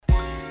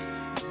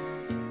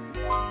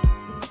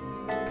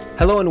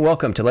Hello and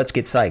welcome to Let's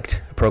Get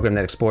Psyched, a program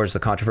that explores the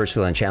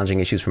controversial and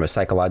challenging issues from a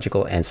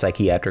psychological and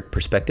psychiatric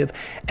perspective,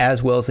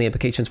 as well as the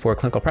implications for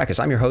clinical practice.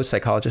 I'm your host,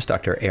 psychologist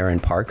Dr.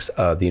 Eyrn Parks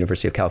of the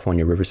University of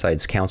California,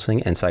 Riverside's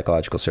Counseling and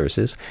Psychological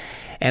Services,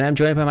 and I'm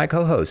joined by my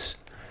co-host,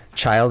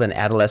 child and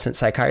adolescent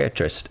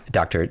psychiatrist,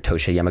 Dr.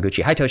 Toshia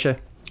Yamaguchi. Hi, Toshia.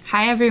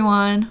 Hi,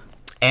 everyone.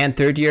 And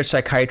third-year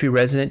psychiatry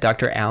resident,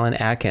 Dr. Alan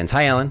Atkins.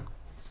 Hi, Alan.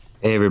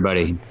 Hey,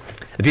 everybody.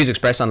 The views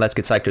expressed on Let's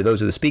Get Psyched are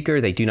those of the speaker.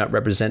 They do not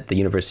represent the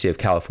University of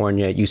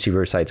California, UC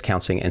Riverside's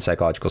Counseling and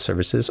Psychological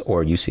Services,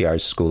 or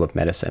UCR's School of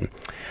Medicine.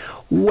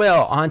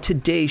 Well, on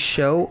today's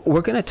show,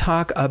 we're going to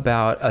talk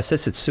about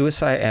assisted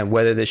suicide and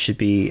whether this should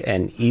be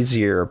an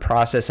easier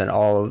process and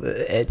all,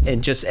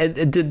 and just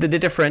the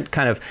different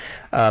kind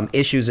of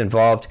issues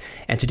involved.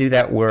 And to do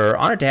that, we're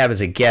honored to have as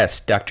a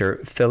guest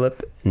Dr.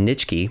 Philip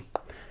Nitschke.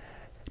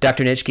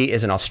 Dr. Nitschke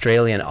is an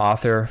Australian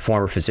author,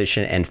 former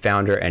physician, and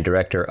founder and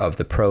director of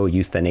the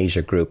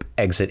pro-euthanasia group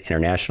Exit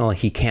International.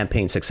 He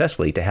campaigned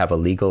successfully to have a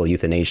legal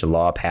euthanasia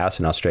law passed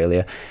in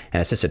Australia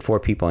and assisted 4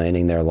 people in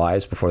ending their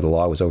lives before the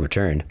law was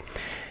overturned.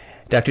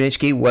 Dr.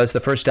 Nitschke was the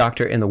first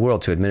doctor in the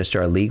world to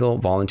administer a legal,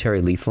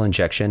 voluntary lethal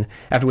injection,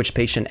 after which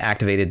patient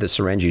activated the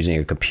syringe using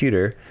a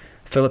computer.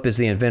 Philip is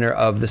the inventor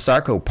of the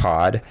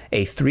Sarcopod,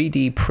 a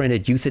 3D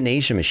printed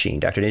euthanasia machine.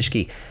 Dr.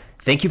 Nitschke,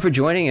 thank you for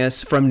joining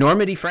us from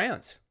Normandy,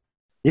 France.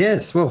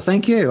 Yes, well,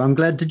 thank you. I'm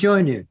glad to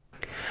join you.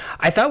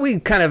 I thought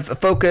we'd kind of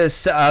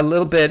focus a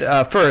little bit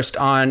first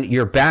on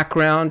your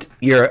background.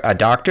 You're a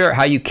doctor,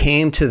 how you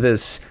came to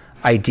this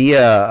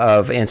idea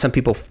of, and some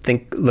people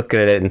look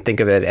at it and think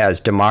of it as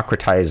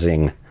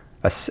democratizing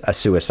a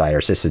suicide or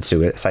assisted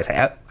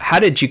suicide. How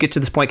did you get to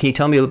this point? Can you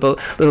tell me a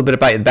little bit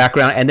about your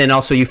background? And then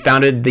also you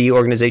founded the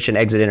organization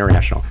Exit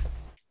International.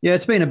 Yeah,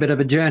 it's been a bit of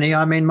a journey.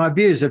 I mean, my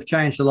views have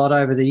changed a lot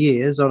over the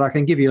years, or I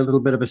can give you a little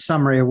bit of a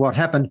summary of what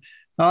happened.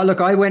 Look,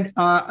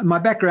 my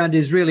background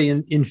is really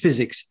in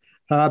physics,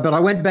 but I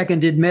went back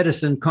and did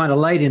medicine kind of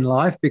late in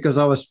life because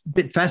I was a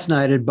bit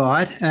fascinated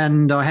by it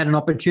and I had an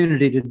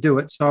opportunity to do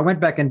it. So I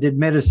went back and did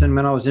medicine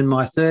when I was in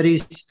my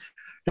 30s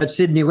at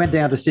Sydney, went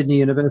down to Sydney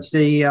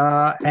University,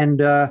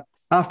 and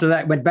after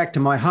that went back to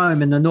my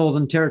home in the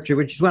Northern Territory,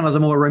 which is one of the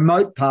more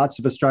remote parts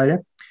of Australia,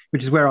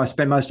 which is where I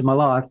spent most of my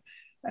life.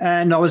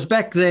 And I was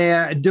back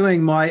there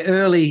doing my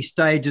early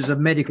stages of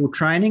medical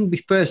training,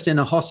 first in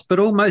a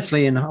hospital,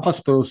 mostly in a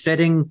hospital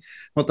setting,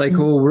 what they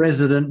call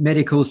resident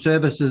medical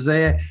services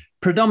there,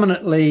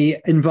 predominantly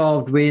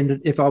involved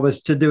with, if I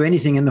was to do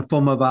anything in the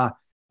form of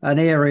an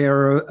area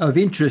of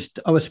interest,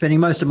 I was spending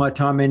most of my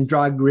time in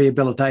drug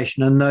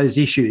rehabilitation and those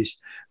issues.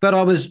 But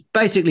I was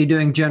basically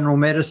doing general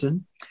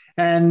medicine.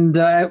 And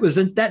it was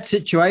in that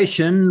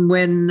situation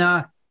when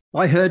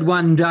I heard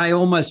one day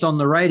almost on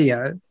the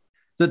radio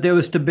that there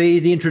was to be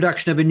the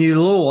introduction of a new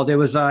law. There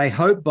was a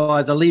hope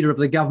by the leader of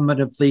the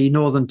government of the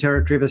Northern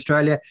Territory of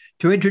Australia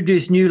to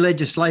introduce new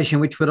legislation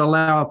which would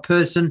allow a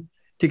person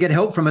to get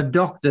help from a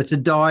doctor to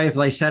die if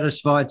they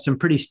satisfied some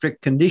pretty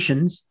strict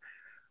conditions.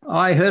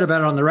 I heard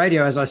about it on the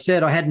radio. As I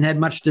said, I hadn't had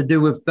much to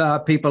do with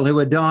people who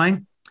were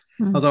dying,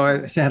 although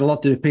I had a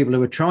lot to do with people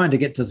who were trying to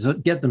get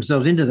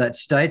themselves into that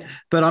state.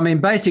 But I mean,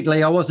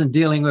 basically, I wasn't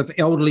dealing with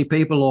elderly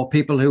people or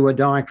people who were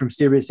dying from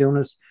serious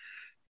illness.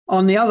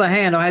 On the other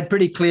hand, I had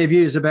pretty clear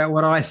views about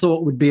what I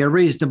thought would be a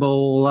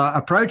reasonable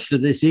approach to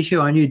this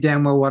issue. I knew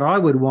damn well what I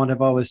would want if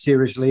I was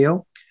seriously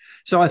ill.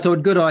 So I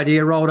thought, good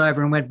idea, rolled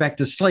over and went back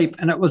to sleep.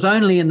 And it was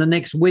only in the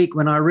next week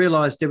when I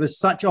realised there was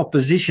such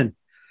opposition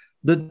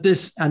that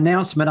this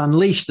announcement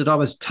unleashed that I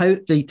was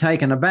totally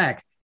taken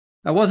aback.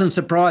 I wasn't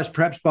surprised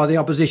perhaps by the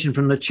opposition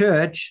from the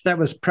church. That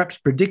was perhaps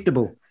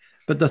predictable.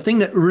 But the thing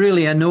that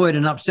really annoyed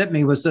and upset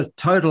me was the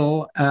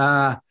total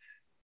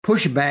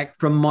pushback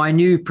from my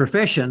new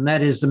profession,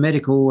 that is the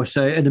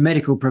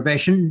medical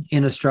profession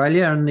in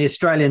Australia, and the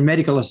Australian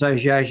Medical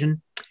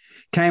Association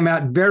came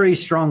out very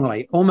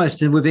strongly,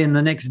 almost within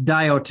the next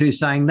day or two,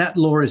 saying that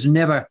law is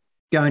never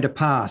going to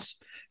pass.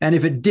 And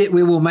if it did,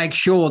 we will make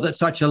sure that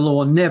such a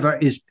law never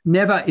is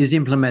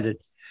implemented.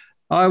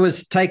 I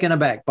was taken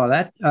aback by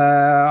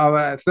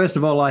that. First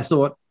of all, I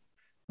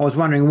was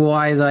wondering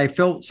why they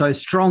felt so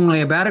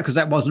strongly about it, because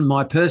that wasn't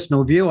my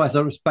personal view. I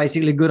thought it was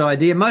basically a good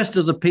idea. Most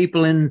of the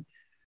people in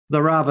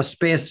the rather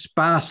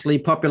sparsely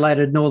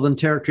populated Northern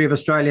Territory of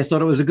Australia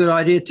thought it was a good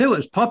idea too. It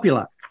was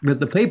popular with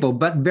the people,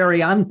 but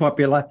very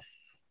unpopular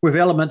with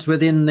elements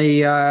within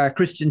the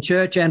Christian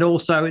church and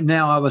also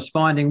now I was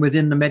finding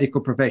within the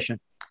medical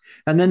profession.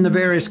 And then the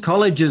various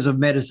colleges of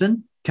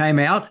medicine came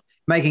out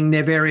making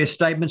their various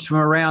statements from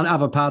around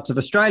other parts of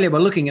Australia. We're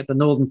looking at the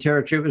Northern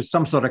Territory. It was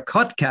some sort of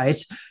cot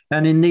case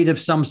and in need of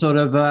some sort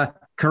of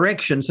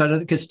correction so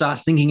that it could start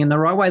thinking in the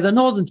right way. The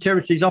Northern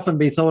Territory's often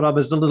been thought of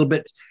as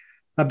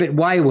a bit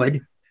wayward,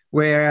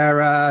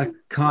 where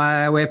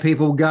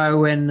people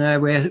go and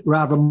where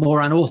rather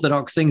more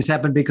unorthodox things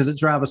happen because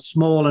it's rather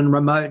small and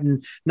remote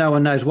and no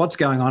one knows what's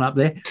going on up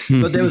there.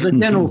 But there was a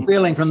general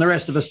feeling from the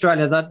rest of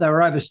Australia that they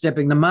were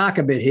overstepping the mark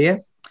a bit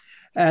here.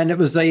 And it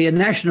was the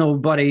national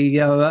body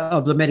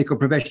of the medical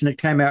profession that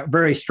came out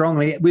very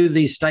strongly with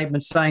these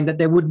statements saying that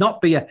there would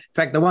not be in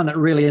fact, the one that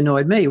really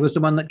annoyed me was the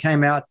one that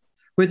came out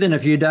within a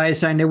few days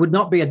saying there would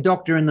not be a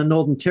doctor in the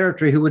Northern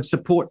Territory who would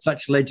support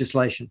such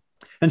legislation.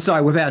 And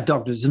so without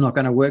doctors, it's not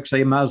going to work. So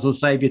you may as well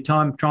save your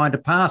time trying to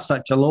pass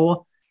such a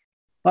law.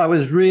 I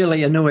was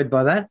really annoyed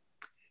by that.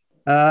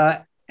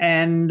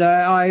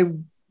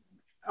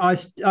 I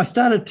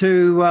started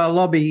to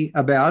lobby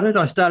about it.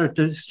 I started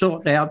to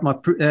sort out my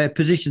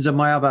positions of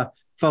my other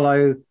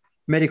fellow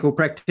medical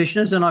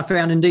practitioners, and I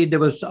found indeed there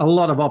was a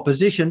lot of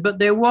opposition, but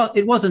it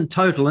wasn't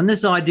total. And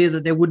this idea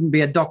that there wouldn't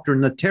be a doctor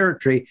in the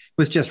territory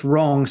was just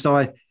wrong. So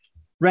I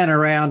ran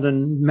around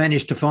and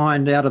managed to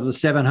find, out of the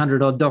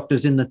 700 odd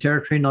doctors in the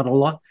territory, not a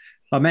lot,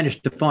 I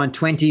managed to find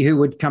 20 who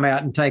would come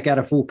out and take out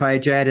a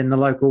full-page ad in the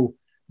local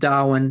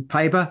Darwin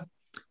paper,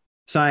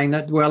 saying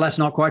that, well, that's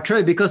not quite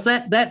true, because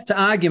that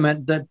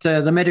argument that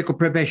the medical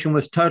profession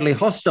was totally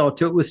hostile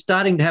to it was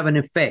starting to have an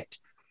effect.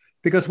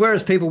 Because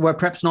whereas people were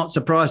perhaps not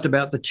surprised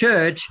about the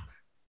church,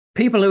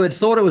 people who had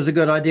thought it was a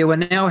good idea were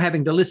now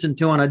having to listen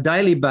to on a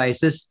daily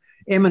basis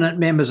eminent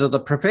members of the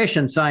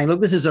profession saying,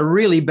 look, this is a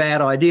really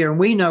bad idea and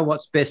we know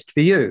what's best for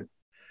you.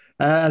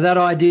 That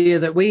idea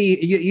that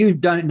you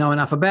don't know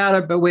enough about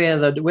it, but we're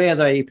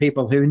the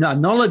people who are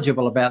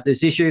knowledgeable about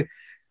this issue.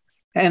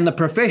 And the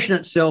profession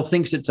itself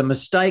thinks it's a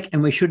mistake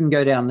and we shouldn't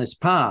go down this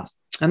path.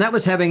 And that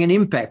was having an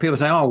impact. People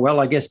say, oh, well,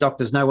 I guess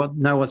doctors know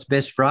what's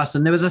best for us.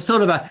 And there was a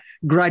sort of a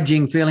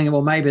grudging feeling of,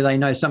 well, maybe they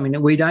know something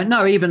that we don't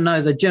know, even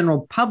though the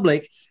general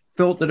public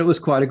felt that it was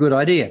quite a good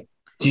idea.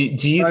 Do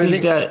you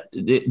think that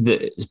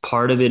the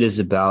part of it is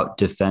about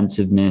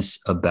defensiveness,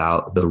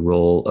 about the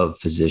role of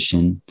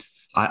physician?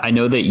 I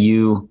know that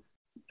you...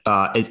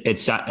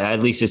 it's at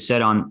least it's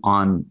said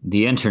on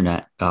the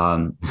internet,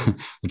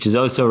 which is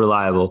also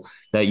reliable,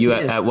 that you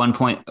at one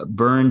point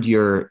burned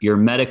your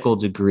medical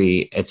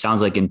degree. It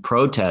sounds like in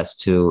protest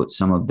to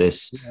some of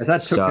this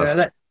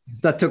stuff.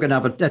 That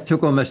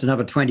took almost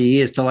another 20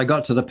 years till I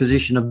got to the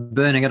position of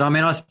burning it. I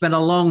mean, I spent a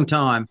long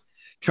time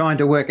trying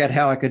to work out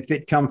how I could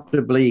fit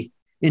comfortably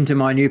into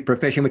my new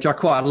profession, which I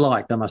quite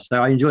liked, I must say.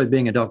 I enjoyed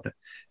being a doctor.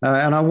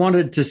 And I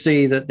wanted to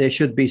see that there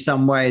should be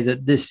some way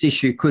that this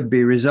issue could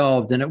be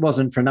resolved. And it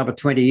wasn't for another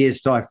 20 years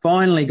till I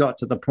finally got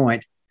to the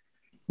point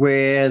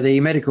where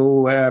the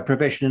medical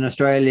profession in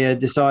Australia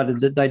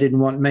decided that they didn't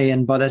want me.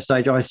 And by that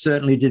stage, I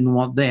certainly didn't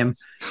want them.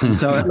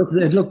 So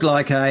it looked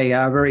like a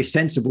very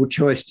sensible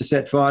choice to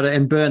set fire to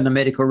and burn the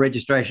medical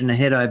registration and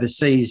head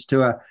overseas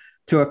to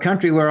a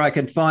country where I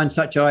could find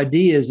such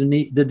ideas and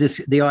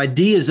the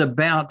ideas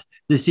about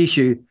this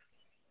issue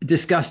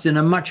discussed in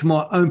a much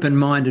more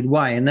open-minded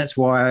way. And that's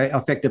why I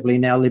effectively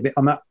now live.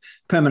 I'm a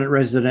permanent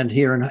resident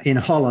here in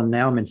Holland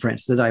now. I'm in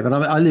France today, but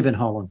I live in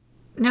Holland.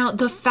 Now,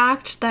 the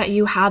fact that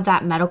you have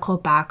that medical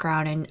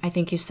background, and I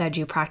think you said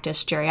you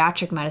practice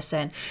geriatric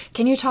medicine,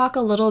 can you talk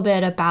a little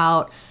bit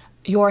about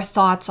your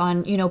thoughts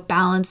on,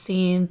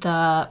 balancing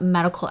the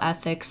medical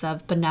ethics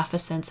of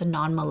beneficence and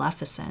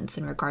non-maleficence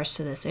in regards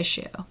to this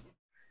issue?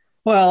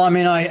 Well, I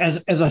mean,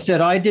 as I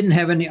said, I hadn't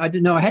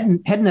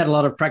had a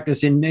lot of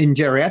practice in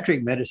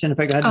geriatric medicine. In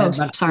fact, I hadn't had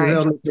much with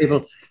elderly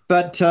people.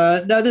 But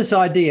no, this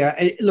idea,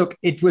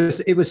 it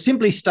was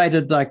simply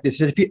stated like this: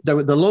 that if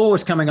the law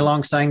was coming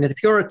along saying that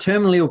if you're a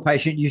terminally ill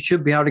patient, you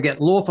should be able to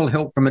get lawful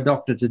help from a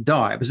doctor to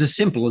die. It was as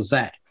simple as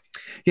that.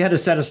 You had to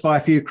satisfy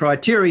a few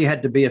criteria. You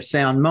had to be of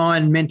sound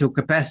mind, mental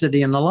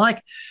capacity, and the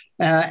like,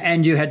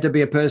 and you had to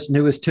be a person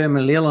who was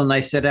terminally ill. And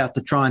they set out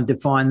to try and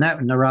define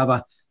that in a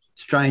rather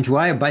strange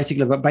way.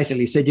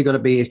 Basically said you've got to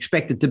be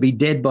expected to be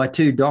dead by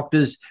 2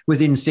 doctors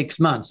within 6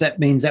 months. That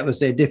means that was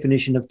their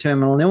definition of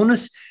terminal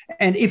illness.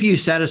 And if you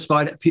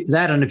satisfied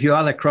that and a few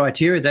other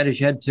criteria, that is,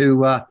 you had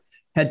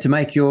to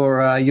make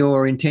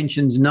your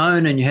intentions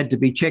known, and you had to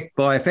be checked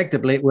by,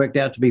 effectively, it worked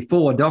out to be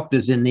 4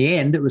 doctors in the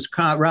end. It was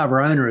a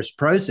rather onerous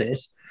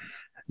process.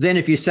 Then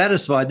if you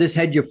satisfied this,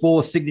 had your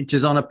 4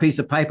 signatures on a piece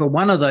of paper,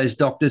 one of those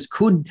doctors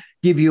could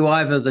give you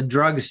either the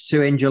drugs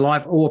to end your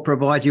life or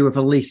provide you with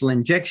a lethal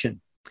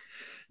injection.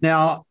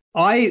 Now,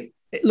 I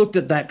looked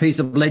at that piece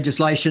of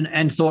legislation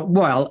and thought,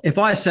 well, if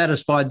I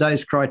satisfied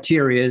those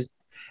criteria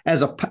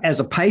as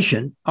a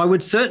patient, I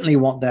would certainly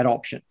want that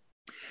option.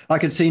 I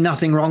could see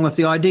nothing wrong with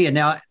the idea.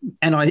 Now,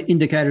 and I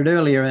indicated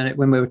earlier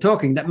when we were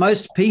talking that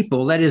most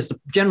people, that is the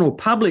general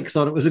public,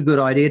 thought it was a good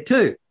idea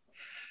too.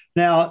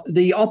 Now,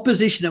 the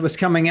opposition that was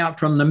coming out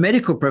from the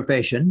medical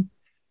profession,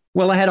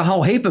 well, they had a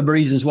whole heap of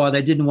reasons why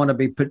they didn't want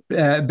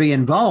to be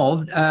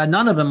involved.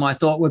 None of them, I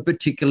thought, were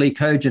particularly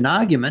cogent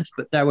arguments,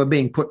 but they were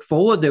being put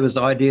forward. There was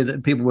the idea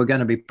that people were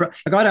going to be...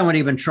 I don't want to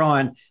even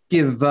try and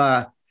give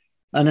an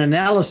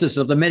analysis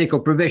of the medical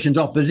profession's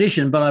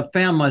opposition, but I've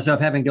found myself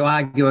having to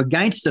argue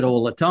against it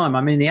all the time.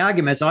 I mean, the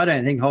arguments, I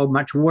don't think, hold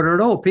much water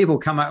at all. People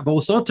come up with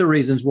all sorts of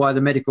reasons why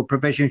the medical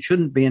profession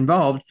shouldn't be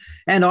involved.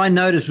 And I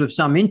noticed with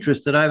some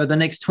interest that over the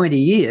next 20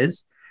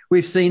 years,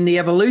 we've seen the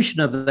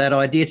evolution of that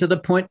idea to the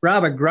point,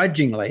 rather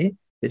grudgingly,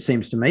 it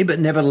seems to me, but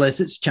nevertheless,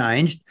 it's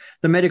changed.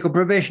 The medical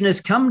profession has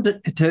come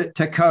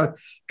to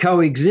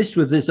coexist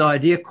with this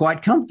idea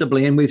quite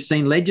comfortably, and we've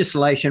seen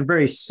legislation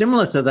very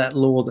similar to that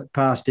law that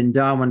passed in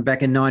Darwin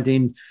back in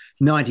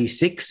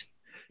 1996,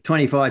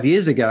 25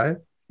 years ago,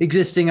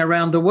 existing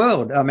around the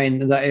world. I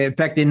mean, in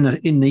fact,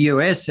 in the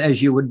US,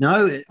 as you would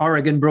know,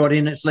 Oregon brought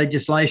in its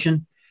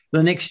legislation.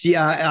 The next year,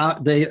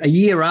 a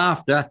year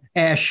after,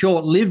 our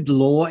short-lived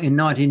law in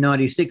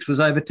 1996 was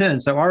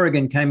overturned. So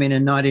Oregon came in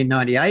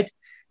 1998,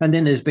 and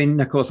then there's been,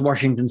 of course,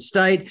 Washington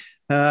State,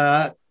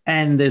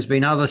 and there's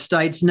been other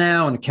states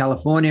now, and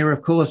California,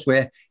 of course,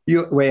 where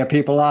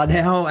people are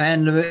now,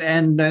 and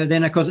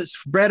then, of course, it's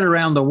spread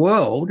around the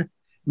world,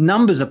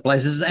 numbers of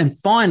places, and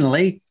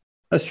finally,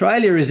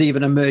 Australia is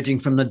even emerging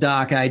from the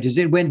Dark Ages.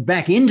 It went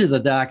back into the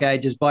Dark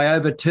Ages by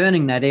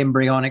overturning that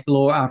embryonic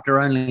law after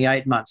only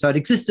 8 months. So it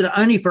existed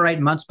only for 8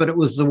 months, but it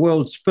was the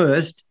world's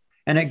first,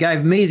 and it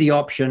gave me the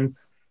option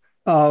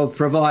of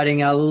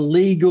providing a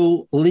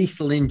legal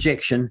lethal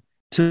injection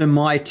to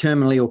my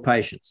terminally ill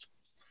patients.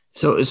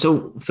 So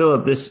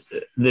Philip,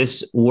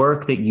 this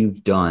work that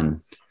you've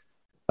done,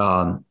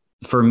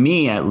 for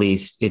me at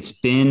least, it's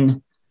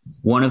been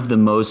one of the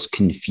most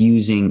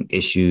confusing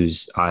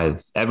issues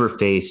I've ever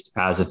faced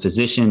as a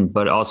physician,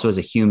 but also as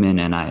a human.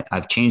 And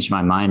I've changed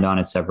my mind on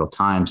it several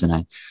times,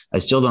 and I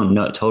still don't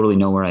totally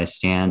know where I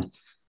stand.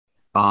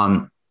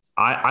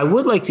 I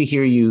would like to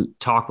hear you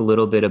talk a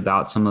little bit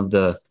about some of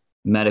the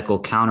medical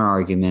counter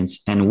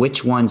arguments and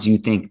which ones you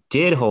think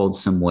did hold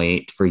some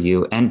weight for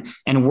you. And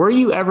were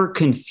you ever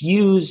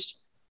confused?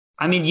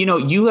 I mean,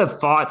 you have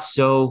fought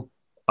so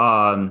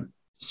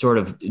sort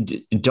of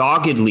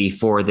doggedly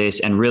for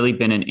this and really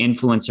been an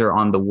influencer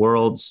on the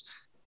world's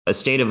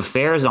state of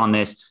affairs on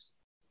this.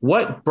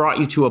 What brought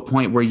you to a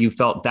point where you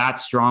felt that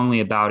strongly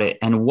about it?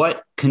 And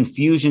what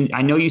confusion?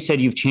 I know you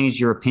said you've changed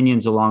your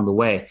opinions along the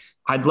way.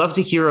 I'd love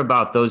to hear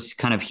about those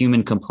kind of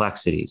human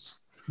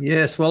complexities.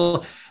 Yes,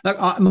 well,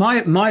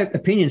 my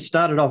opinion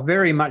started off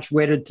very much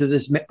wedded to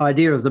this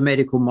idea of the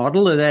medical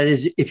model. That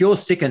is, if you're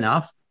sick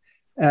enough,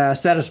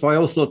 satisfy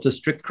all sorts of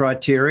strict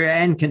criteria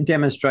and can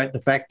demonstrate the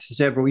fact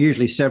to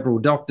usually several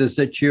doctors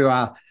that you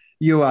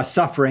are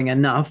suffering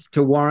enough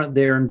to warrant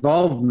their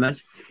involvement,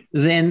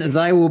 then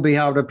they will be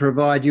able to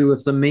provide you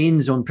with the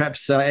means, or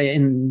perhaps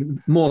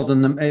in more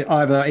than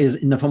either is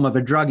in the form of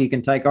a drug you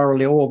can take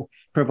orally, or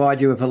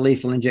provide you with a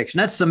lethal injection.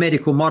 That's the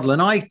medical model.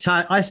 And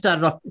I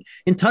started off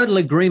in total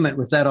agreement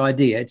with that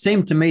idea. It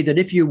seemed to me that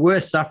if you were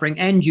suffering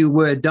and you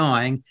were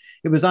dying,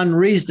 it was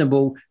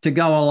unreasonable to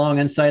go along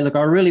and say, look,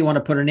 I really want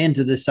to put an end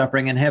to this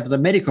suffering, and have the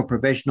medical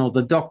professional,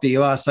 the doctor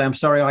you are, say, I'm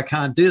sorry, I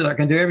can't do that. I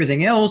can do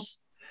everything else.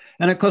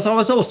 And of course, I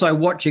was also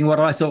watching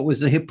what I thought was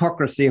the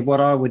hypocrisy of what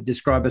I would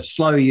describe as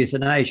slow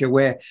euthanasia,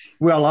 where,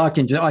 well,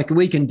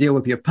 we can deal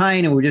with your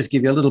pain, and we'll just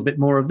give you a little bit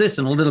more of this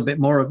and a little bit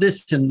more of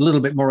this and a little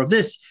bit more of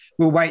this.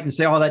 We'll wait and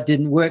say, oh, that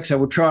didn't work, so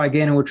we'll try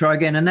again and we'll try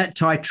again. And that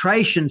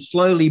titration,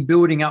 slowly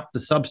building up the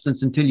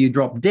substance until you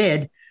drop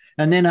dead,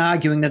 and then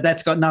arguing that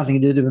that's got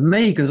nothing to do with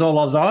me because all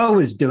I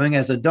was doing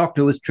as a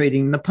doctor was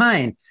treating the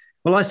pain.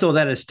 Well, I saw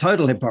that as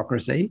total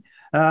hypocrisy.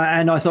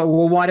 And I thought,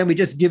 well, why don't we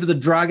just give the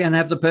drug and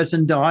have the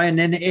person die, and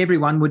then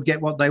everyone would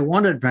get what they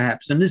wanted,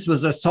 perhaps. And this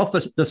was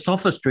the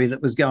sophistry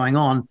that was going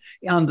on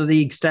under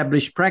the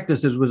established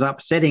practices was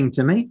upsetting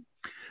to me.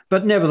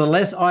 But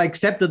nevertheless, I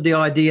accepted the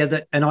idea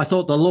that, and I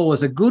thought the law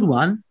was a good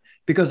one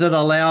because it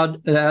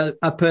allowed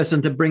a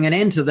person to bring an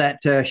end to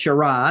that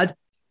charade,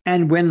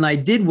 and when they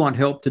did want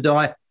help to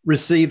die,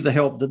 receive the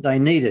help that they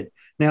needed.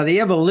 Now,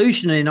 the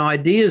evolution in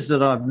ideas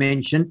that I've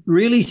mentioned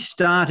really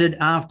started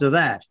after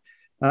that.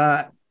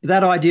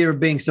 That idea of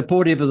being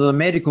supportive of the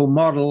medical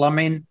model,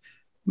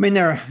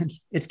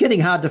 it's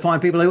getting hard to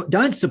find people who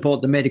don't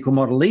support the medical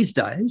model these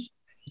days.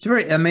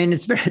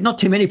 It's not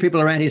too many people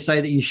around here say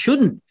that you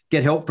shouldn't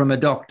get help from a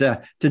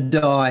doctor to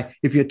die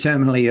if you're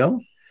terminally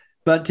ill.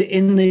 But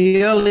in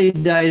the early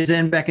days,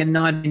 then back in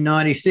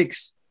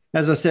 1996,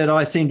 as I said,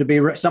 I seemed to be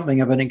something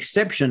of an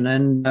exception.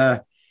 And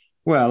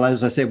well,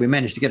 as I said, we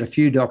managed to get a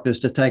few doctors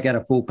to take out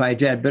a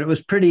full-page ad, but it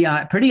was pretty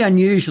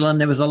unusual,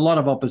 and there was a lot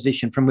of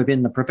opposition from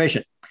within the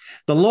profession.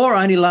 The law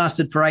only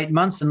lasted for 8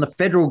 months, and the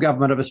federal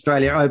government of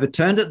Australia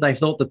overturned it. They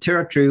thought the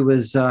territory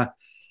was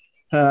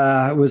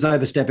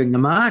overstepping the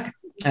mark,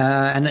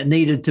 and it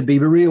needed to be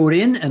reeled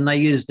in, and they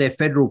used their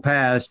federal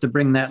powers to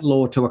bring that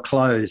law to a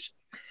close.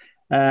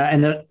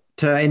 In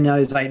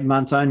those 8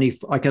 months, I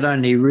could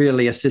only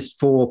really assist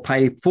four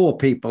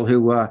people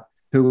who were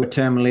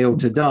terminally ill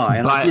to die.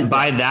 And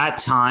by that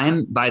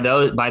time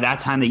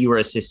that you were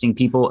assisting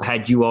people,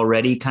 had you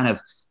already kind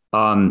of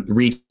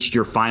reached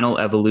your final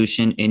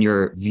evolution in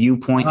your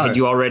viewpoint? No. Had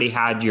you already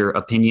had your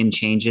opinion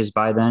changes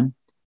by then?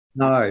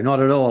 No,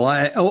 not at all.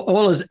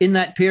 All is in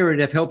that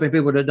period of helping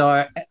people to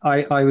die.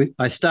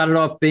 I started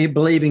off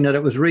believing that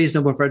it was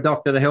reasonable for a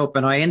doctor to help,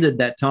 and I ended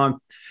that time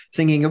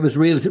thinking it was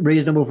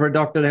reasonable for a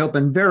doctor to help,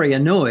 and very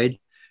annoyed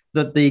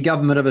that the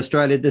government of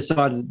Australia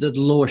decided that the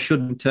law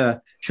shouldn't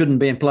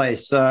be in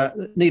place.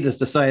 Needless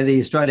to say, the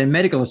Australian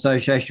Medical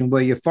Association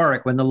were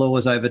euphoric when the law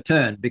was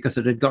overturned because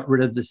it had got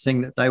rid of this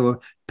thing that they were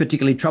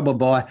particularly troubled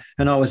by,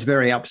 and I was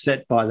very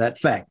upset by that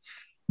fact.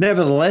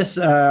 Nevertheless,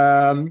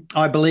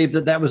 I believe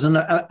that was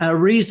a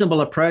reasonable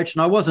approach,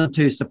 and I wasn't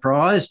too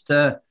surprised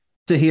to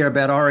hear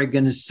about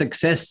Oregon's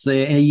success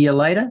a year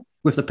later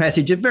with the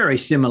passage of very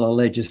similar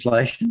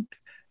legislation.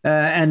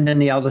 And then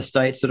the other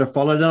states that have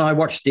followed. And I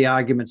watched the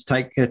arguments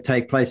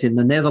take place in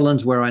the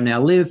Netherlands, where I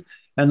now live,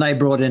 and they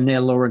brought in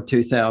their law in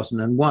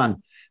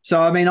 2001.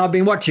 So, I mean, I've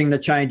been watching the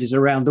changes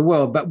around the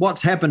world, but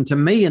what's happened to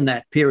me in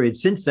that period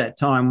since that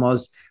time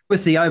was,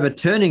 with the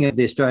overturning of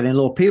the Australian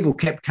law, people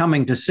kept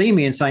coming to see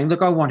me and saying,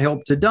 look, I want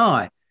help to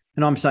die.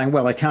 And I'm saying,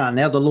 well, I can't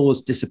now. The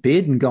law's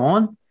disappeared and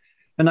gone.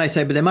 And they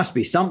say, but there must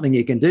be something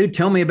you can do.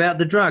 Tell me about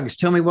the drugs.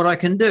 Tell me what I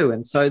can do.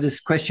 And so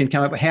this question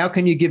came up, how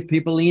can you give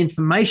people the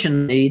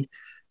information they need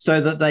so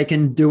that they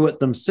can do it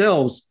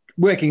themselves,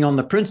 working on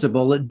the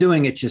principle that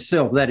doing it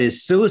yourself, that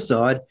is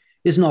suicide,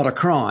 is not a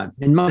crime.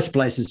 In most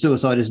places,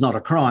 suicide is not a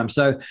crime.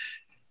 So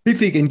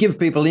if you can give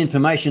people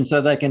information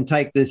so they can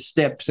take this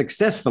step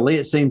successfully,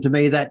 it seemed to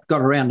me that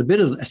got around a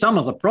bit of some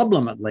of the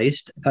problem, at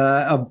least,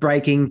 of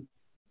breaking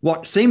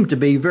what seemed to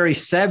be very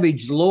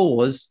savage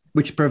laws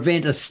which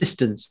prevent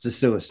assistance to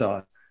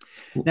suicide.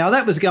 Now,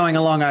 that was going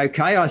along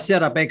okay. I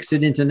set up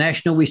Exit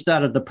International. We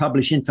started to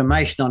publish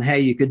information on how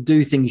you could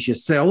do things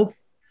yourself,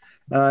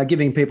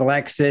 giving people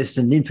access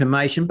and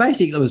information.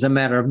 Basically, it was a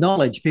matter of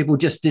knowledge. People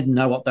just didn't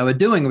know what they were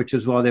doing, which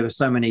was why there were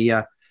so many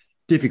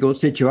difficult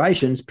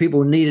situations.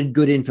 People needed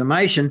good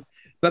information.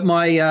 But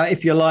my,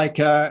 if you like,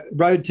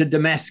 road to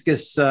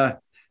Damascus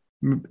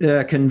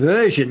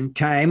conversion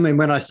came, and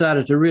when I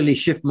started to really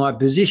shift my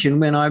position,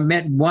 when I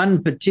met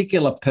one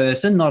particular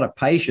person, not a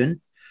patient,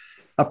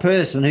 a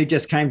person who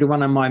just came to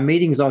one of my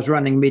meetings. I was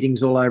running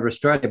meetings all over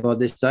Australia by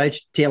this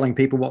stage, telling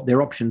people what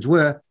their options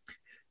were.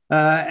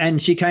 And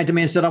she came to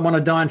me and said, I want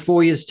to die in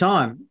 4 years'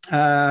 time.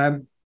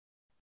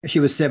 She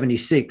was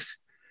 76.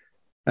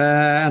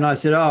 And I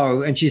said,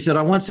 oh, and she said,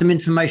 I want some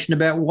information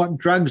about what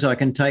drugs I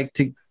can take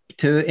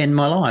to end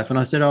my life. And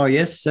I said, oh,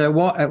 yes.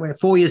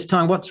 What 4 years'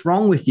 time, what's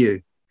wrong with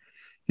you?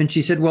 And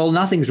she said, well,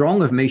 nothing's wrong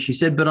with me. She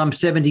said, but I'm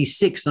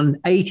 76 and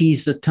 80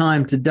 is the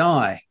time to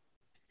die.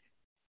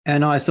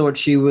 And I thought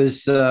she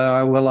was,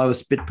 I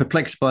was a bit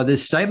perplexed by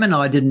this statement.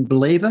 I didn't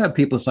believe her.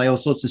 People say all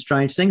sorts of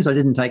strange things. I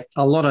didn't take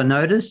a lot of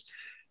notice.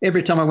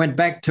 Every time I went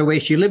back to where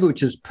she lived,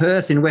 which was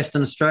Perth in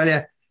Western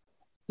Australia,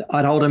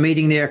 I'd hold a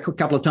meeting there a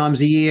couple of times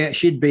a year.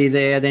 She'd be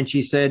there. Then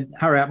she said,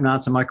 hurry up and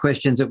answer my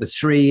questions. It was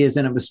 3 years,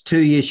 and it was 2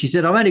 years. She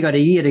said, I've only got a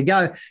year to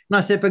go. And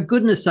I said, for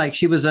goodness sake,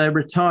 she was a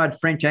retired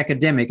French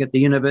academic at the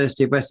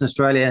University of Western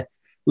Australia.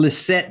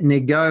 Lisette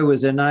Nigaud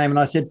was her name. And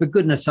I said, for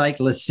goodness sake,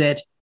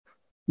 Lisette,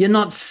 you're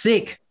not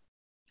sick.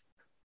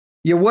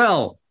 You're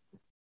well.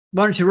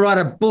 Why don't you write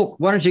a book?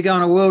 Why don't you go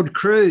on a world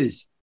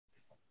cruise?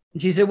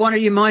 And she said, why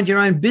don't you mind your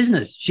own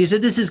business? She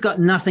said, this has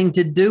got nothing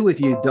to do with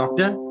you,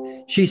 doctor.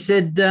 She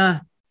said,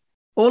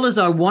 all as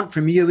I want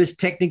from you is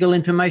technical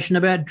information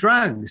about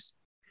drugs.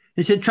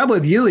 And she said, trouble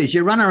with you is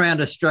you run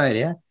around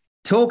Australia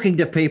talking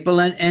to people,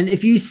 and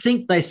if you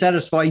think they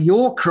satisfy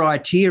your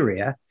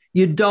criteria,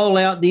 you dole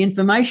out the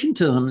information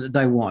to them that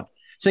they want.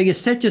 So you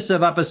set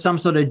yourself up as some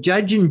sort of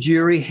judge and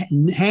jury,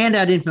 hand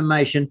out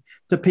information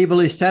to people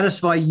who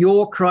satisfy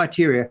your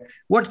criteria.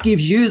 What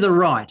gives you the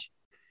right?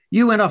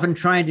 You went off and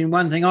trained in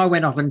one thing. I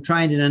went off and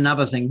trained in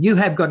another thing. You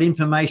have got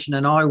information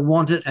and I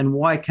want it. And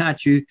why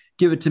can't you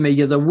give it to me?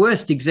 You're the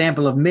worst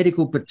example of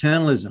medical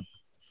paternalism.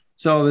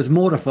 So I was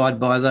mortified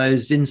by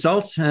those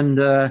insults and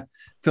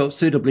felt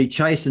suitably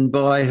chastened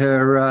by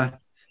her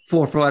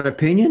forthright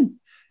opinion.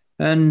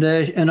 And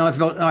I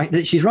felt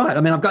that she's right.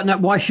 I mean, I've got no,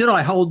 why should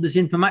I hold this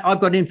information?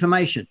 I've got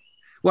information.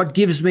 What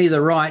gives me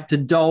the right to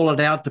dole it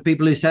out to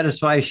people who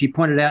satisfy, as she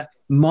pointed out,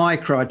 my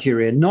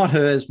criteria, not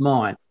hers,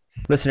 mine.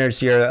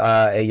 Listeners,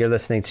 you're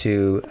listening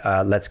to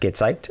Let's Get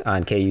Psyched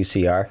on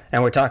KUCR,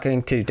 and we're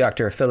talking to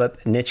Dr.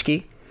 Philip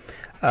Nitschke,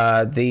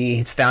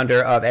 the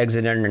founder of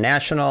Exit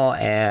International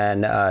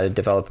and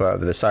developer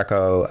of the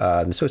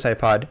Sarco Suicide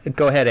Pod.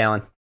 Go ahead,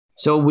 Alan.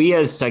 So we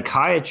as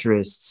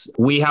psychiatrists,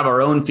 we have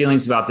our own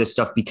feelings about this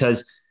stuff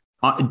because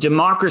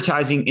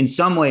democratizing in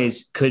some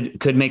ways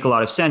could make a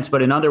lot of sense.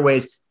 But in other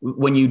ways,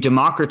 when you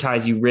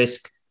democratize, you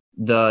risk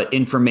the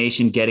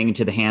information getting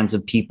into the hands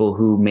of people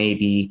who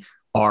maybe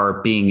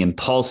are being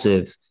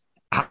impulsive.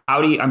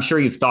 I'm sure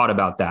you've thought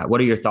about that.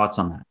 What are your thoughts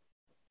on that?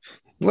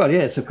 Well,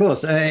 yes, of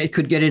course, it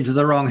could get into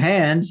the wrong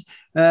hands.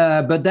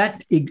 But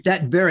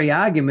that very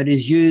argument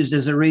is used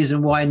as a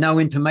reason why no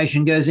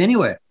information goes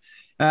anywhere.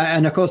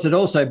 And of course, it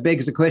also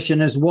begs the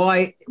question: is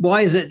why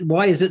is it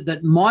that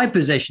my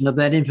possession of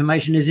that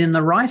information is in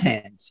the right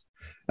hands?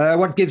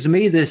 What gives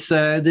me this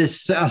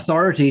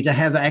authority to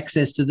have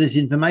access to this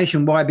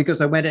information? Why?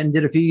 Because I went and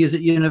did a few years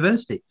at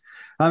university.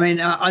 I mean,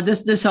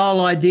 this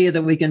whole idea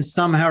that we can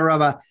somehow or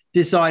other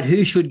decide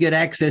who should get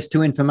access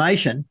to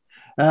information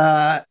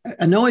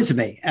annoys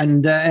me,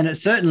 and it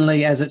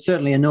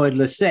certainly annoyed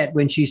Lisette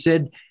when she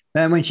said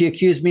And when she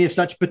accused me of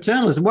such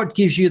paternalism, what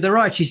gives you the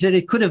right? She said,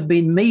 it could have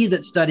been me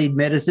that studied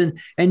medicine,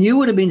 and you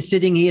would have been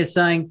sitting here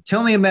saying,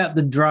 tell me about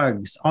the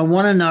drugs. I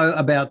want to know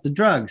about the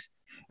drugs.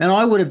 And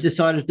I would have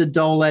decided to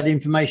dole that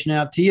information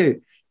out to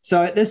you.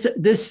 So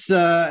this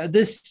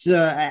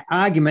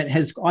argument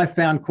has, I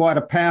found, quite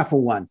a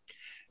powerful one.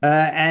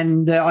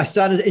 I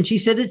started, and she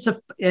said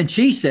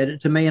she said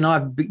it to me, and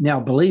I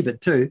now believe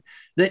it too,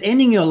 that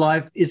ending your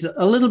life is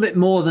a little bit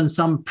more than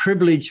some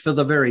privilege for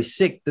the very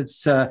sick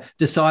that's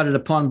decided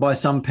upon by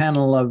some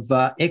panel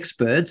of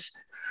experts.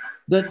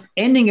 That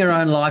ending your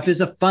own life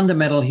is a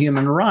fundamental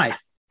human right.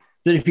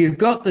 That if you've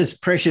got this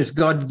precious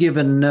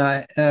God-given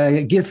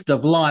gift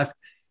of life,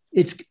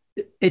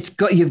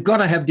 you've got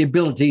to have the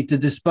ability to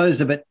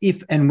dispose of it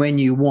if and when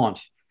you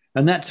want.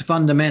 And that's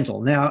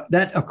fundamental. Now,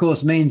 that, of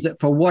course, means that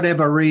for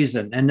whatever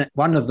reason, and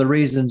one of the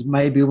reasons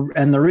may be,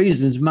 and the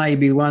reasons may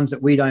be ones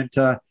that we don't,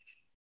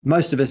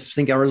 most of us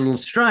think are a little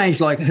strange,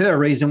 like her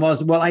reason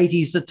was, well,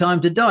 80 is the time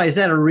to die. Is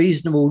that a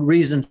reasonable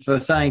reason for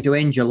saying to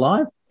end your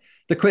life?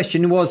 The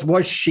question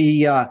was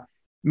she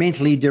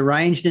mentally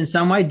deranged in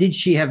some way? Did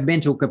she have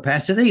mental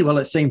capacity? Well,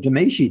 it seemed to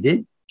me she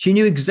did. She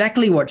knew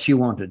exactly what she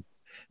wanted.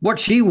 What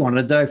she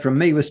wanted, though, from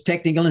me was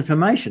technical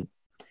information.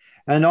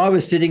 And I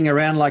was sitting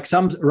around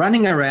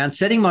running around,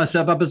 setting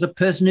myself up as a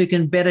person who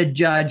can better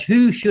judge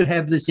who should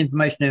have this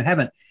information, who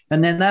haven't.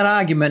 And then that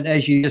argument,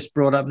 as you just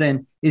brought up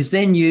then, is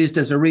then used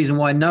as a reason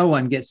why no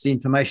one gets the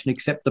information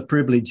except the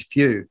privileged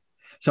few.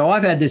 So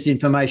I've had this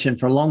information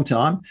for a long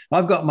time.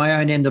 I've got my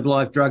own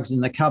end-of-life drugs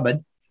in the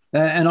cupboard.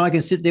 And I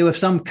can sit there with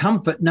some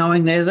comfort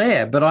knowing they're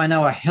there. But I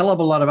know a hell of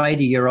a lot of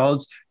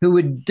 80-year-olds who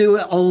would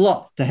do a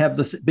lot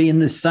to be in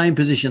this same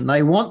position.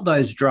 They want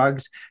those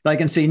drugs. They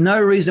can see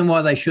no reason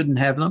why they shouldn't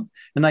have them.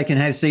 And they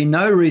can see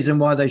no reason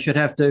why they should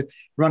have to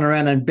run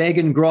around and beg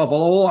and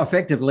grovel, or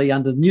effectively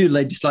under new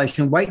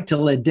legislation, wait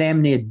till they're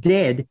damn near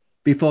dead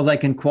before they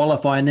can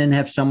qualify and then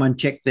have someone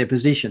check their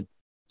position.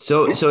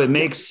 So it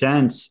makes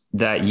sense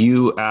that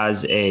you,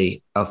 as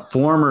a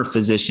former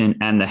physician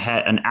and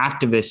an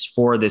activist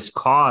for this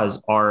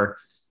cause, are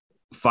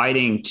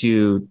fighting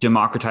to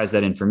democratize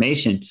that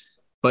information.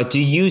 But do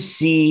you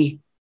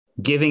see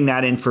giving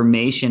that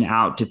information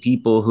out to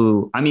people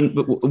who, I mean,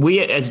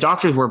 we as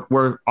doctors,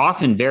 we're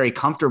often very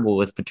comfortable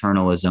with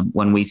paternalism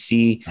when we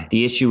see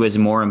the issue as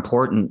more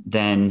important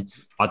than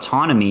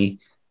autonomy.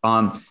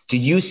 Do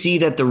you see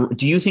that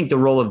do you think the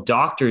role of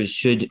doctors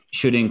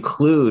should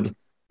include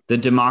the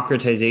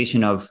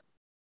democratization of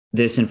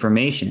this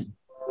information?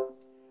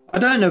 I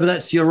don't know if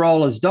that's your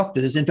role as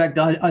doctors. In fact,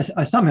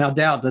 I somehow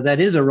doubt that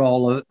is a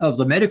role of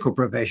the medical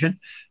profession.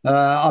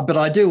 But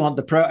I do want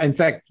in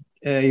fact,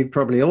 you've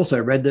probably also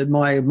read that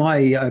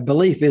my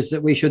belief is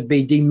that we should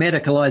be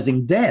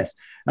demedicalizing death,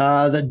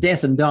 that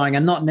death and dying are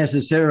not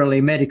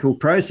necessarily medical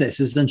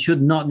processes and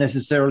should not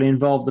necessarily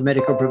involve the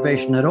medical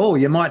profession at all.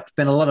 You might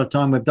spend a lot of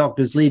time with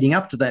doctors leading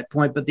up to that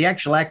point, but the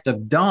actual act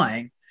of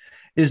dying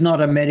is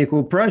not a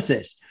medical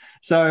process.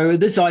 So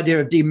this idea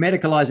of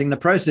demedicalizing the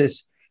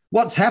process,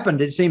 what's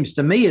happened, it seems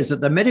to me, is that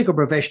the medical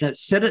profession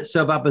has set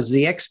itself up as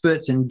the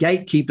experts and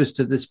gatekeepers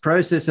to this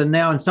process. And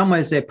now in some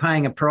ways they're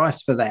paying a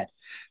price for that,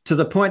 to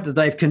the point that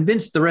they've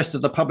convinced the rest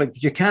of the public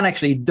that you can't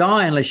actually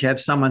die unless you have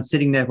someone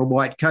sitting there with a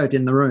white coat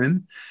in the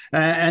room.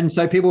 And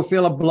so people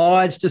feel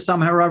obliged to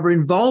somehow or other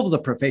involve the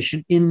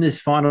profession in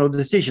this final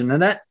decision.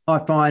 And that I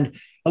find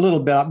a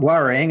little bit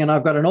worrying. And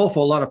I've got an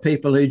awful lot of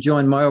people who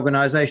join my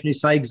organisation who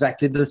say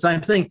exactly the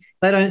same thing.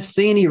 They don't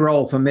see any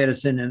role for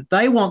medicine in it.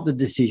 They want the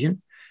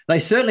decision. They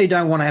certainly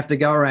don't want to have to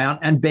go around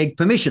and beg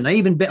permission.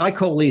 I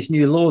call these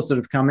new laws that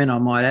have come in, I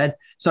might add,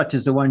 such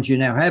as the ones you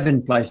now have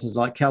in places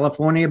like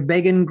California,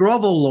 beg and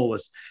grovel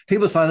laws.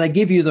 People say they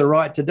give you the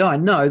right to die.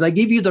 No, they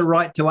give you the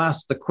right to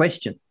ask the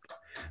question.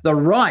 The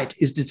right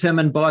is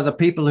determined by the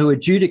people who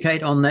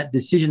adjudicate on that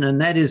decision,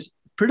 and that is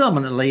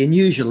predominantly and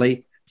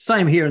usually,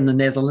 same here in the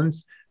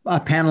Netherlands, a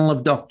panel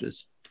of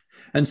doctors.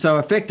 And so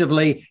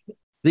effectively,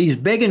 these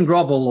beg and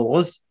grovel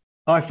laws,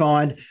 I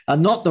find, are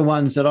not the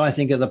ones that I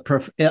think are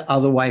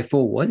the way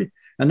forward.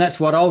 And that's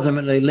what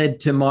ultimately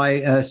led to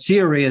my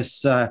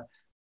serious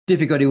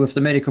difficulty with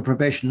the medical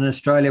profession in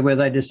Australia, where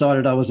they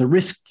decided I was a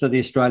risk to the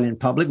Australian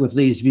public with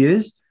these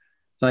views.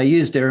 They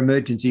used their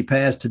emergency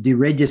powers to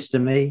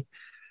deregister me.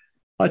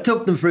 I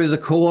took them through the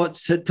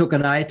courts. It took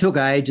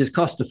ages,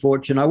 cost a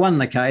fortune. I won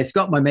the case,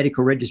 got my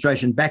medical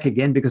registration back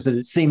again because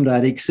it seemed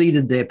I'd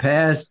exceeded their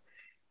powers.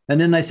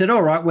 And then they said,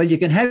 all right, well, you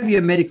can have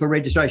your medical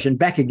registration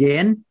back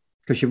again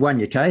because you've won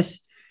your case.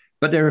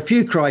 But there are a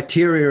few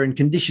criteria and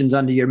conditions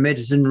under your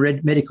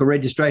medical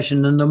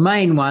registration. And the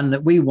main one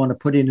that we want to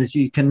put in is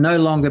you can no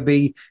longer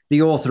be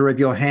the author of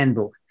your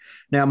handbook.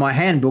 Now, my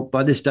handbook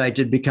by this stage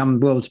had become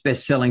the world's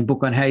best-selling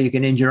book on how you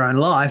can end your own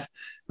life.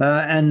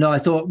 And I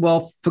thought,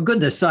 well, for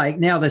goodness sake,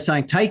 now they're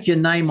saying take your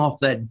name off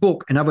that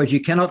book. In other words,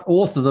 you cannot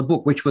author the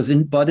book, which was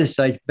by this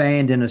stage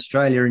banned in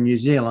Australia and New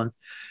Zealand.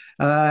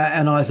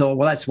 And I thought,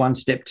 well, that's one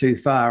step too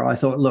far. I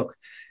thought, look,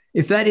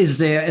 if that is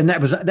there, and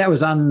that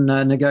was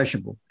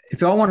unnegotiable.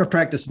 If I want to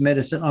practice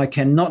medicine, I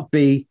cannot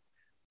be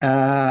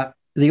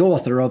the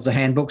author of the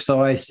handbook.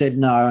 So I said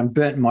no and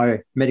burnt my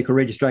medical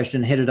registration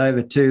and headed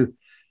over to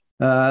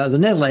the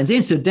Netherlands.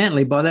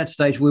 Incidentally, by that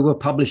stage, we were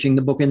publishing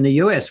the book in the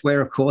US,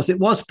 where, of course, it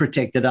was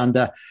protected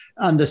under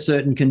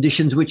certain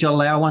conditions which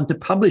allow one to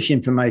publish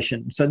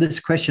information. So this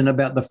question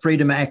about the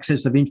freedom of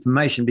access of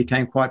information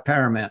became quite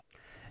paramount.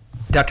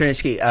 Dr.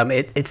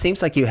 Nitschke, it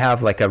seems like you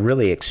have like a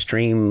really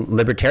extreme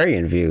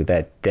libertarian view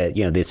that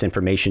this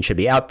information should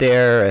be out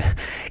there.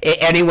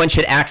 Anyone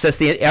should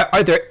access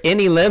Are there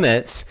any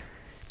limits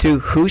to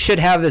who should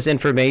have this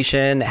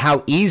information?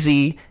 How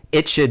easy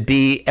it should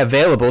be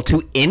available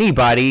to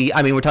anybody?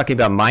 I mean, we're talking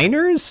about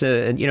minors,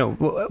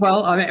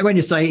 Well, I mean, when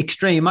you say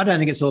extreme, I don't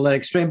think it's all that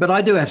extreme, but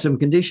I do have some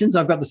conditions.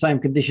 I've got the same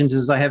conditions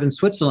as I have in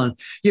Switzerland.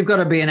 You've got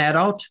to be an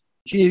adult.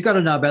 You've got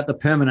to know about the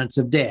permanence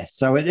of death.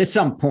 So at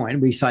some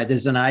point, we say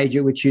there's an age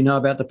at which you know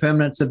about the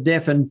permanence of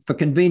death. And for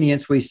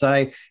convenience, we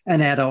say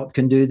an adult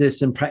can do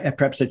this and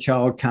perhaps a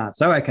child can't.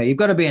 So, okay, you've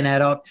got to be an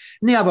adult.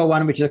 And the other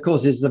one, which of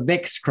course is the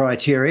VEX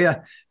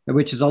criteria,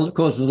 which is, of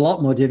course, is a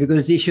lot more difficult,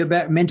 is the issue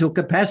about mental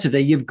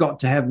capacity. You've got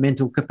to have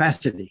mental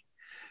capacity.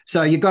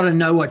 So you've got to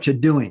know what you're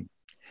doing.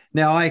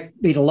 Now, I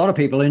meet a lot of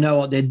people who know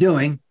what they're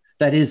doing,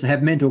 that is,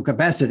 have mental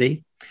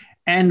capacity,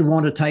 and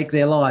want to take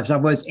their lives. In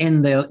other words,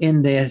 end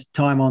their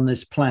time on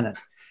this planet.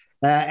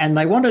 And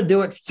they want to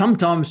do it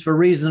sometimes for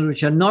reasons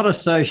which are not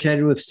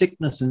associated with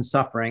sickness and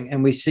suffering.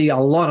 And we see a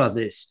lot of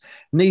this.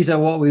 And these are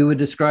what we would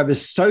describe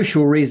as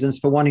social reasons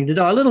for wanting to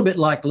die. A little bit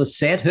like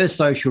Lisette, her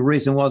social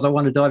reason was, I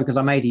want to die because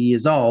I'm 80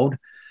 years old.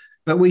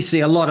 But we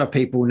see a lot of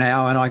people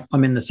now, and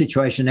I'm in the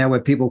situation now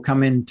where people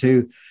come in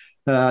to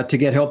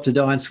get help to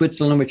die in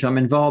Switzerland, which I'm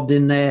involved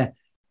in there.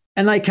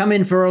 And they come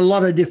in for a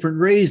lot of different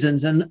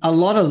reasons, and a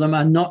lot of them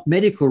are not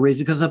medical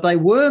reasons, because if they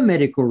were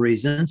medical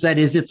reasons, that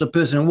is, if the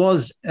person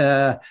was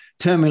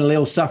terminally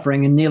ill,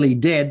 suffering and nearly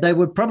dead, they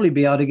would probably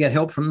be able to get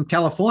help from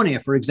California,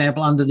 for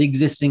example, under the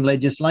existing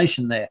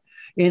legislation there.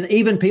 And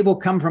even people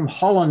come from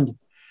Holland,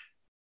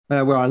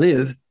 where I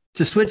live,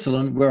 to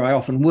Switzerland, where I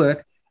often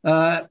work,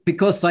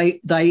 because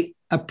they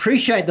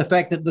appreciate the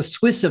fact that the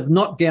Swiss have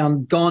not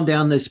gone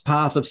down this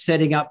path of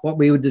setting up what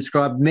we would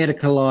describe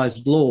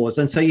medicalized laws.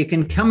 And so you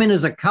can come in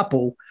as a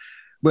couple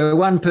where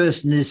one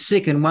person is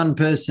sick and one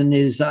person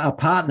is a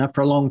partner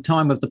for a long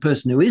time with the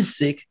person who is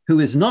sick,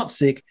 who is not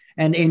sick,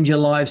 and end your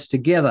lives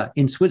together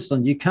in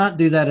Switzerland. You can't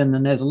do that in the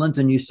Netherlands,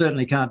 and you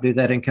certainly can't do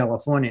that in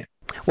California.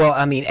 Well,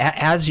 I mean,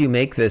 as you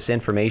make this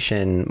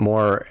information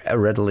more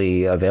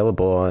readily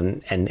available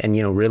and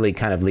really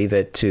kind of leave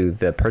it to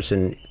the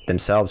person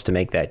themselves to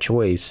make that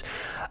choice,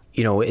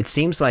 it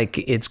seems like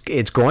it's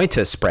going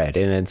to spread,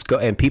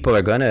 and people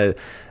are going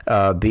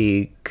to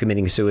be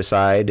committing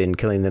suicide and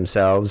killing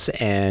themselves,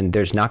 and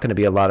there's not going to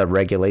be a lot of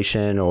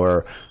regulation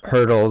or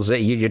hurdles.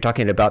 You're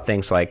talking about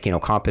things like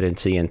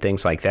competency and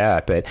things like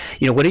that. But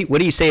what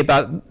do you say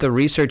about the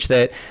research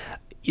that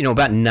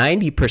about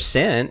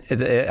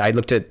 90%, I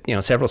looked at,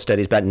 several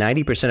studies, about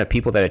 90% of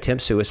people that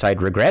attempt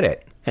suicide regret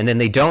it. And then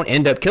they don't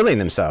end up killing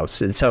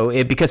themselves. And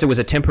so because it was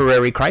a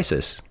temporary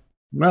crisis.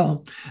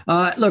 Well,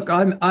 look,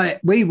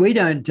 we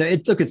don't,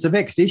 it's a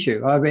vexed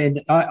issue. I mean,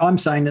 I'm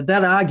saying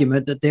that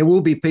argument that there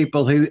will be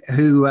people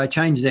who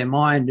change their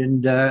mind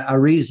and are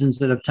reasons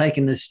that have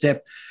taken this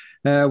step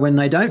when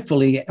they don't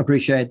fully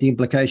appreciate the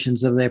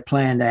implications of their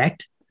planned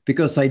act,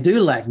 because they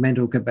do lack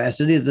mental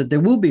capacity, that there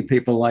will be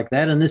people like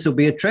that, and this will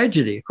be a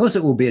tragedy. Of course,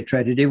 it will be a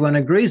tragedy. Everyone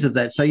agrees with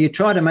that. So you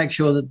try to make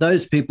sure that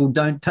those people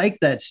don't take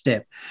that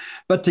step.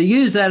 But to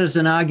use that as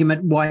an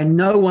argument why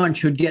no one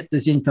should get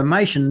this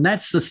information,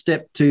 that's the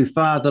step too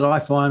far that I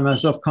find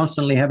myself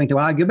constantly having to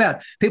argue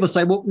about. People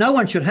say, well, no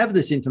one should have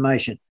this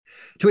information.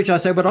 To which I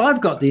say, but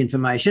I've got the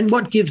information.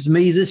 What gives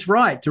me this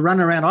right to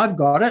run around? I've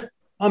got it.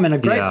 I'm in a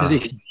great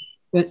position.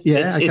 But,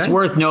 it's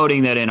worth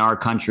noting that in our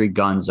country,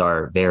 guns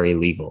are very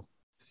legal.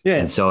 Yeah.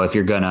 And so if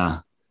you're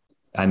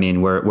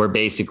we're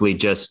basically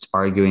just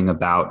arguing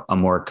about a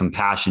more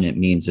compassionate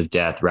means of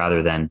death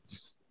rather than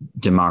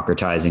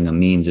democratizing a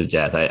means of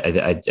death.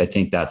 I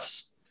think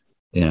that's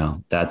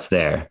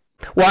there.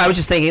 Well, I was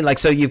just thinking,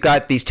 so you've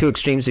got these two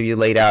extremes that you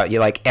laid out. You're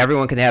like,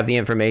 everyone can have the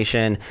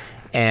information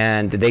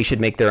and they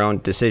should make their own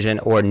decision,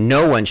 or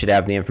no one should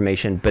have the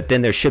information, but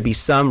then there should be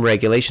some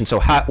regulation. So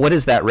what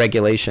is that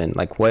regulation?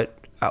 Like what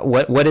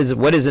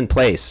is in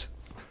place?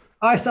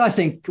 I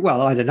think,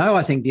 I don't know.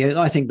 I think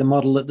the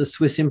model that the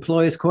Swiss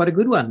employ is quite a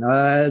good one.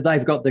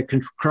 They've got the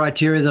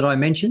criteria that I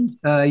mentioned.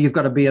 You've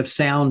got to be of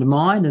sound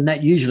mind, and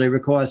that usually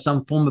requires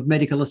some form of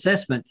medical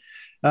assessment.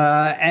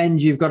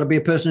 And you've got to be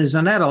a person who's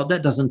an adult.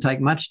 That doesn't take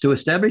much to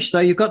establish.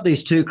 So you've got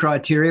these two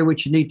criteria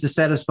which you need to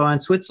satisfy in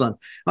Switzerland.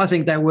 I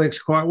think that works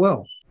quite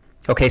well.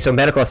 Okay, so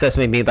medical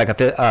assessment means like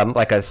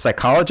a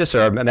psychologist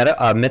or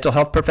a mental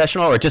health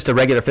professional, or just a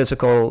regular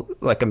physical,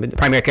 like a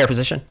primary care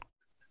physician?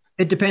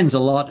 It depends a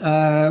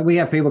lot. We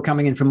have people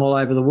coming in from all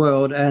over the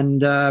world,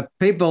 and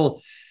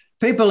people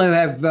who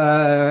have,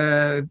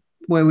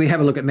 where we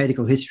have a look at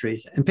medical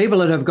histories, and people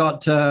that have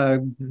got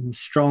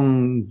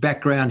strong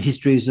background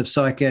histories of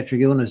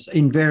psychiatric illness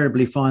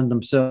invariably find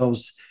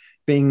themselves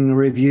being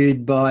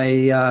reviewed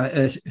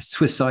by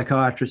Swiss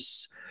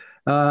psychiatrists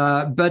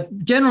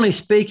But generally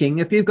speaking,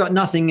 if you've got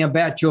nothing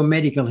about your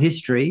medical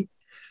history,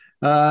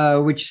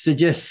 which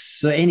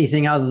suggests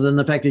anything other than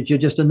the fact that you're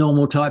just a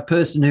normal type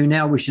person who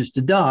now wishes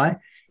to die,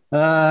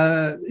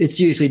 it's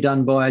usually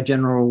done by a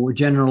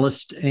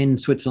generalist in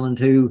Switzerland,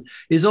 who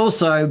is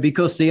also,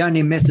 because the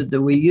only method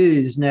that we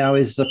use now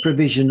is the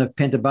provision of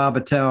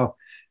pentobarbital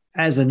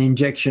as an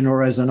injection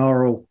or as an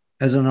oral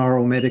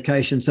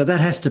medication. So that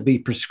has to be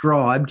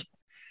prescribed.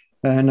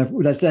 And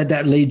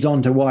that leads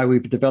on to why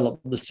we've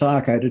developed the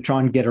SARCO, to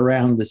try and get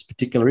around this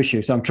particular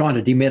issue. So I'm trying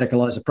to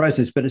demedicalise the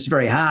process, but it's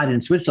very hard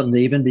in Switzerland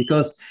even,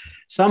 because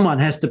someone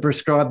has to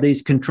prescribe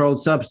these controlled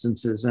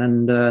substances,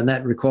 and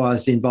that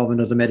requires the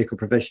involvement of the medical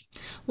profession.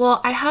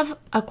 Well, I have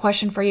a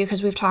question for you,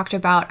 because we've talked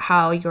about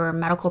how your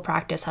medical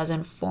practice has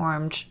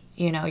informed,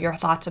 your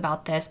thoughts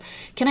about this.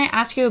 Can I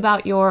ask you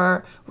about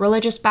your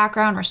religious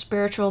background or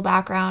spiritual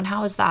background?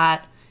 How has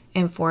that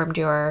informed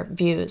your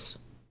views?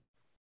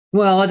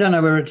 Well, I don't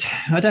know where it.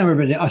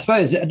 I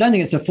suppose I don't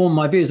think it's informed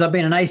my views. I've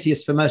been an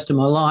atheist for most of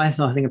my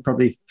life. I think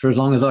probably for as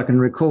long as I can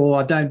recall.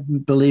 I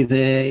don't believe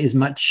there is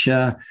much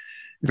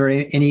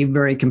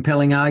very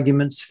compelling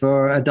arguments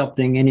for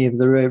adopting any of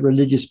the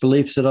religious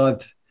beliefs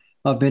that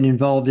I've been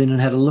involved in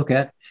and had a look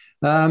at.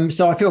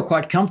 So I feel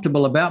quite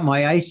comfortable about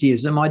my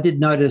atheism. I did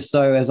notice,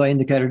 though, as I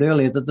indicated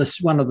earlier, that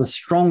one of the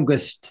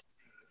strongest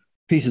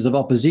pieces of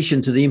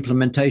opposition to the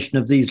implementation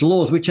of these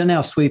laws, which are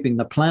now sweeping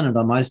the planet.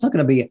 It's not going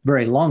to be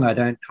very long,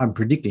 I'm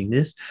predicting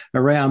this,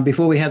 around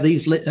before we have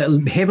these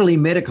heavily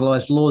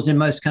medicalized laws in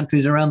most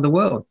countries around the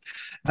world.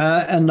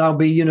 And they'll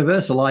be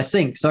universal, I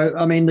think. So,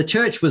 the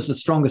church was the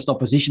strongest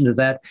opposition to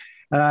that.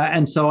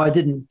 And so I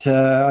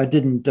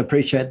didn't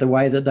appreciate the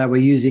way that they were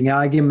using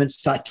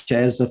arguments such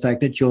as the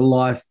fact that your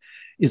life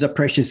is a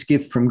precious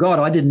gift from God.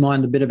 I didn't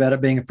mind a bit about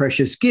it being a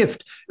precious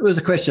gift. It was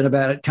a question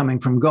about it coming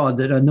from God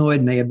that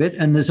annoyed me a bit.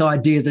 And this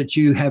idea that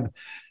you have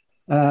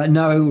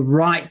no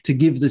right to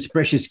give this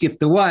precious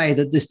gift away,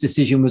 that this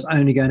decision was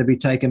only going to be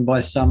taken by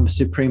some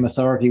supreme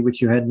authority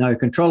which you had no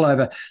control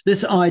over.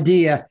 This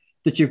idea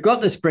that you've got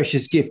this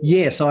precious gift,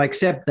 yes, I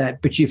accept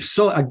that, but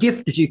a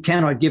gift that you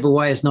cannot give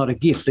away is not a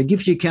gift. A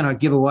gift you cannot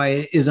give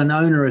away is an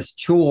onerous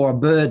chore, a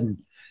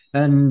burden.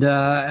 And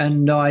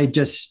I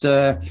just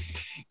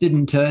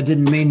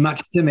didn't mean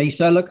much to me.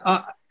 So look,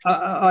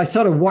 I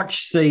sort of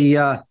watched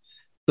the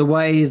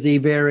way the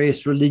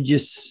various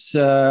religious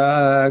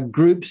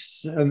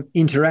groups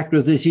interact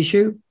with this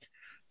issue,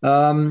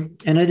 and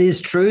it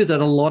is true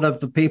that a lot of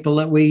the people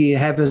that we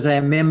have as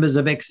our members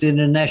of Ex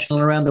International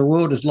around the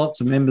world, there's lots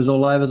of members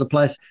all over the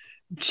place,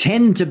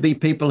 tend to be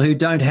people who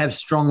don't have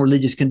strong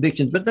religious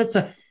convictions. But it's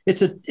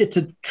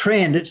a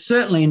trend. It's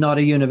certainly not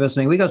a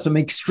universal thing. We've got some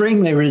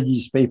extremely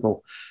religious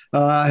people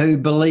who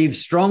believe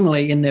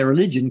strongly in their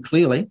religion,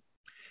 clearly,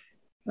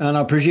 and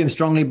I presume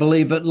strongly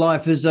believe that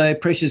life is a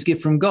precious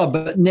gift from God,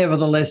 but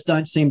nevertheless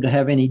don't seem to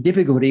have any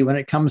difficulty when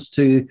it comes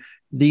to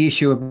the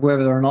issue of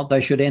whether or not they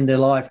should end their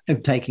life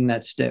of taking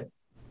that step.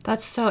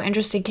 That's so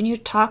interesting. Can you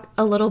talk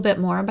a little bit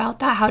more about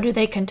that? How do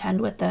they contend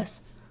with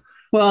this?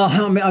 Well,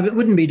 I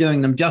wouldn't be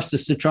doing them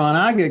justice to try and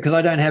argue, because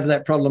I don't have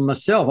that problem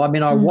myself.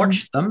 I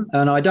watch them,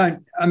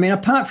 and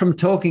apart from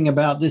talking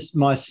about this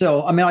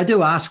myself, I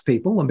do ask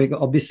people,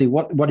 obviously,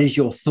 what is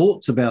your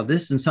thoughts about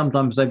this? And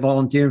sometimes they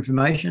volunteer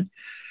information.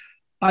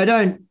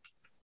 I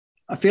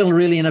feel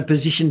really in a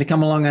position to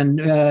come along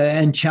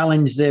and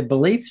challenge their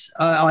beliefs.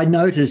 I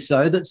notice,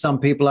 though, that some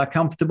people are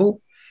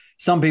comfortable.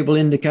 Some people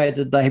indicate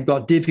that they have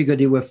got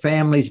difficulty with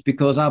families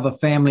because other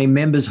family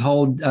members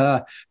hold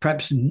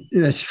perhaps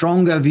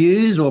stronger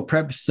views, or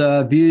perhaps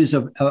views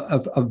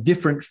of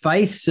different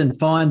faiths, and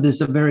find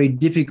this a very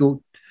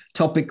difficult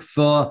topic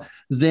for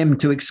them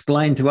to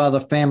explain to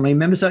other family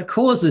members. So it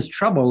causes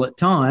trouble at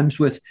times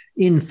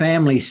in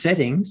family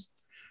settings.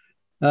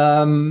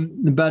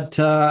 But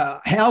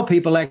how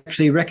people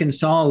actually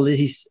reconcile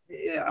this,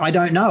 I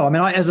don't know.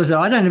 As I said,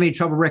 I don't have any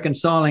trouble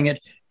reconciling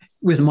it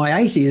with my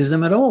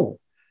atheism at all.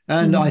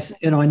 And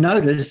I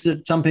noticed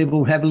that some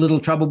people have a little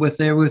trouble with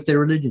their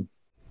religion.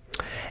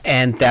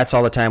 And that's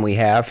all the time we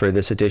have for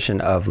this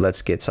edition of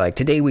Let's Get Psyched.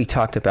 Today we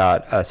talked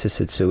about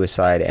assisted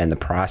suicide and the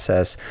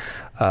process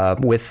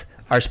with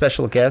our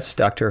special guest,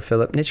 Dr.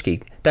 Philip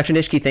Nitschke. Dr.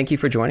 Nitschke, thank you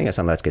for joining us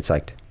on Let's Get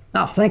Psyched.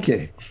 Oh, thank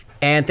you.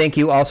 And thank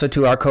you also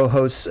to our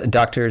co-hosts,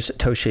 Drs.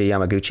 Toshia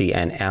Yamaguchi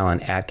and Alan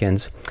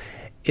Atkins.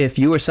 If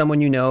you or someone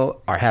you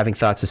know are having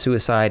thoughts of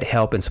suicide,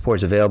 help and support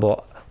is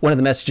available. One of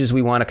the messages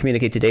we want to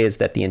communicate today is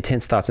that the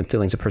intense thoughts and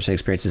feelings a person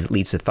experiences that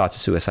leads to thoughts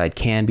of suicide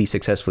can be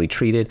successfully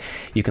treated.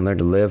 You can learn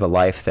to live a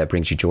life that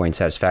brings you joy and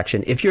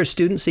satisfaction. If you're a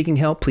student seeking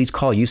help, please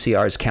call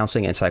UCR's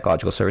Counseling and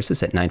Psychological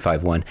Services at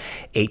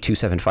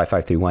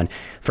 951-827-5531.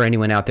 For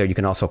anyone out there, you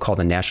can also call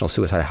the National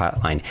Suicide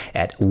Hotline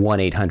at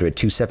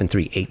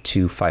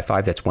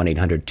 1-800-273-8255. That's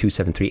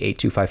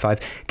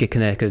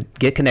 1-800-273-8255.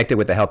 Get connected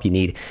with the help you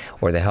need,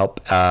 or the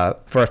help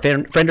for a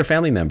friend or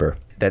family member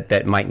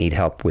that might need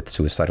help with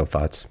suicidal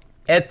thoughts.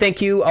 And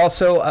thank you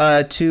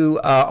also to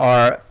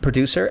our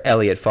producer,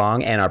 Elliot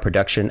Fong, and our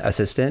production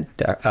assistant,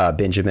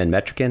 Benjamin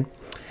Metrican.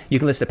 You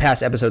can listen to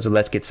past episodes of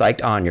Let's Get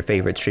Psyched on your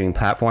favorite streaming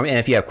platform. And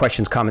if you have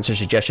questions, comments, or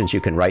suggestions, you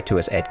can write to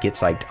us at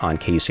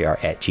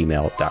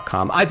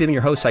getpsyched@gmail.com. I've been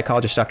your host,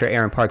 psychologist Dr.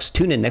 Eyrn Parks.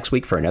 Tune in next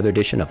week for another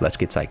edition of Let's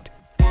Get Psyched.